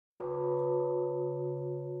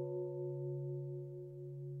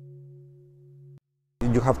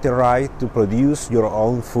you have the right to produce your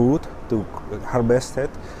own food, to harvest it,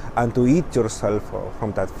 and to eat yourself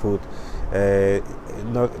from that food,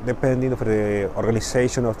 not depending on the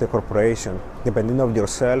organization of the corporation, depending on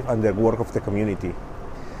yourself and the work of the community.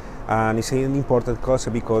 And it's an important cause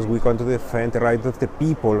because we want to defend the right of the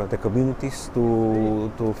people, the communities,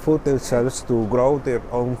 to food themselves, to grow their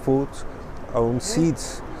own food, own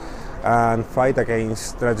seeds, and fight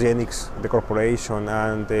against transgenics, the corporation,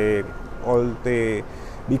 and all the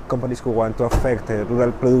big companies who want to affect the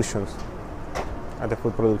rural productions and the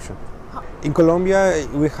food production. In Colombia,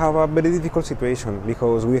 we have a very difficult situation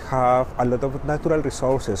because we have a lot of natural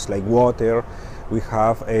resources like water, we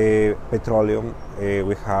have petroleum,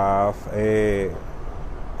 we have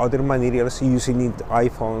other materials using in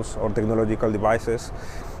iPhones or technological devices,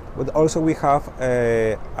 but also we have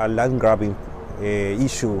a land grabbing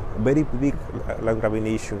issue, a very big land grabbing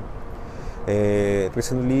issue.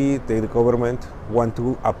 Recently, the government want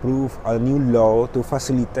to approve a new law to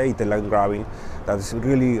facilitate the land grabbing. That is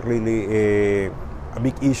really a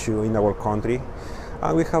big issue in our country.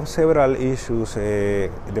 And we have several issues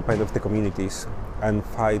depending of the communities and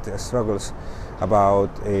fight struggles about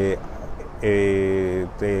the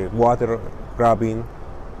water grabbing,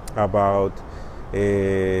 about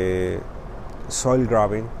soil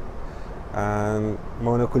grabbing, and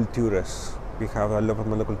monocultures. We have a lot of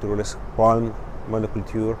monocultures, palm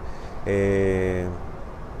monoculture. They're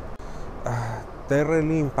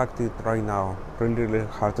really impacted right now, really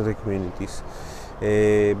hard to the communities,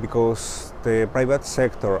 because the private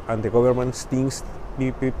sector and the government thinks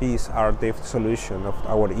PPPs are the solution of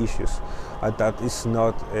our issues, and that is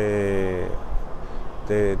not the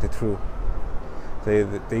truth.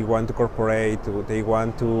 They want to corporate, they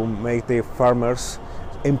want to make the farmers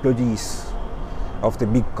employees of the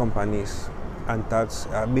big companies, and that's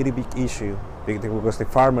a very big issue because the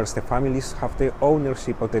farmers, the families have the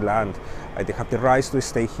ownership of the land, and they have the rights to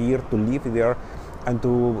stay here, to live there, and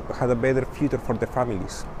to have a better future for the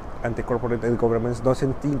families. And the corporate and governments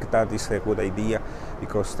doesn't think that is a good idea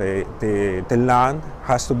because the land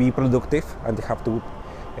has to be productive and they have to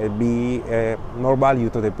be more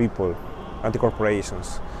value to the people and the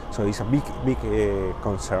corporations. So it's a big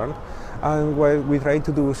concern. And what we try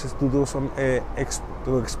to do is to do some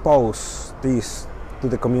to expose this to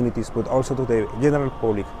the communities, but also to the general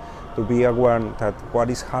public, to be aware that what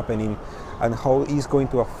is happening and how it's going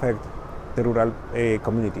to affect the rural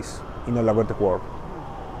communities in all over the world.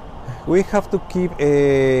 We have to keep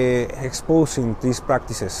exposing these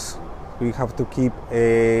practices. We have to keep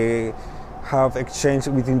have exchange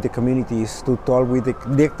within the communities, to talk with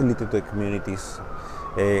directly to the communities,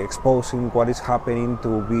 exposing what is happening,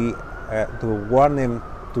 to be to warn them,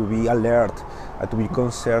 to be alert, to be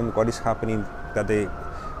concerned what is happening, that the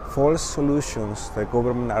false solutions the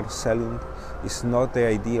government are selling is not the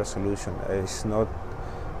ideal solution, it's not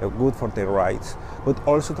good for their rights, but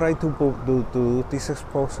also try to do this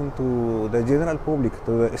exposure to the general public,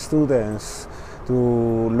 to the students, to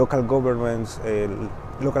local governments,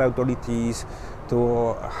 local authorities,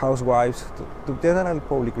 to housewives, to general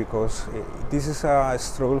public, because this is a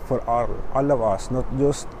struggle for all of us, not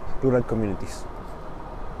just rural communities.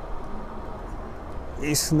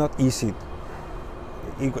 It's not easy.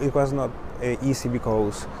 It was not easy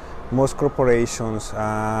because most corporations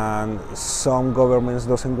and some governments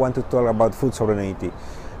doesn't want to talk about food sovereignty.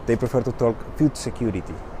 They prefer to talk food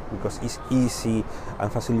security because it's easy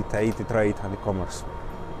and facilitate the trade and the commerce.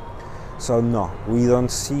 So no, we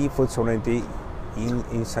don't see food sovereignty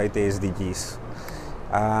inside the SDGs.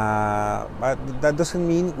 But that doesn't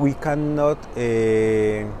mean we cannot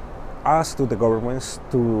ask to the governments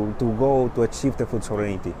to go to achieve the food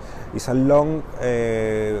sovereignty. It's a long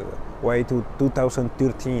way to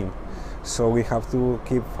 2013, so we have to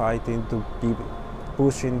keep fighting, to keep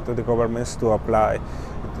pushing to the governments to apply,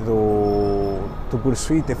 to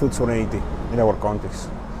pursue the food sovereignty in our countries.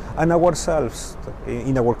 And ourselves,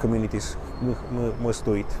 in our communities, we must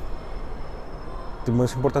do it. The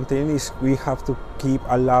most important thing is we have to keep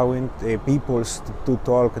allowing the peoples to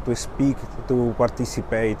talk, to speak, to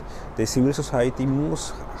participate. The civil society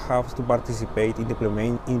must have to participate in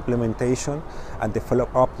the implementation and the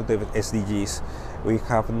follow-up to the SDGs. We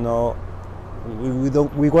have no,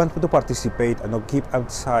 we want to participate and not keep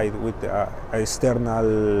outside with an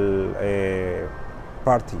external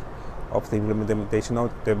party of the implementation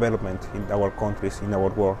of development in our countries, in our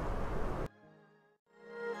world.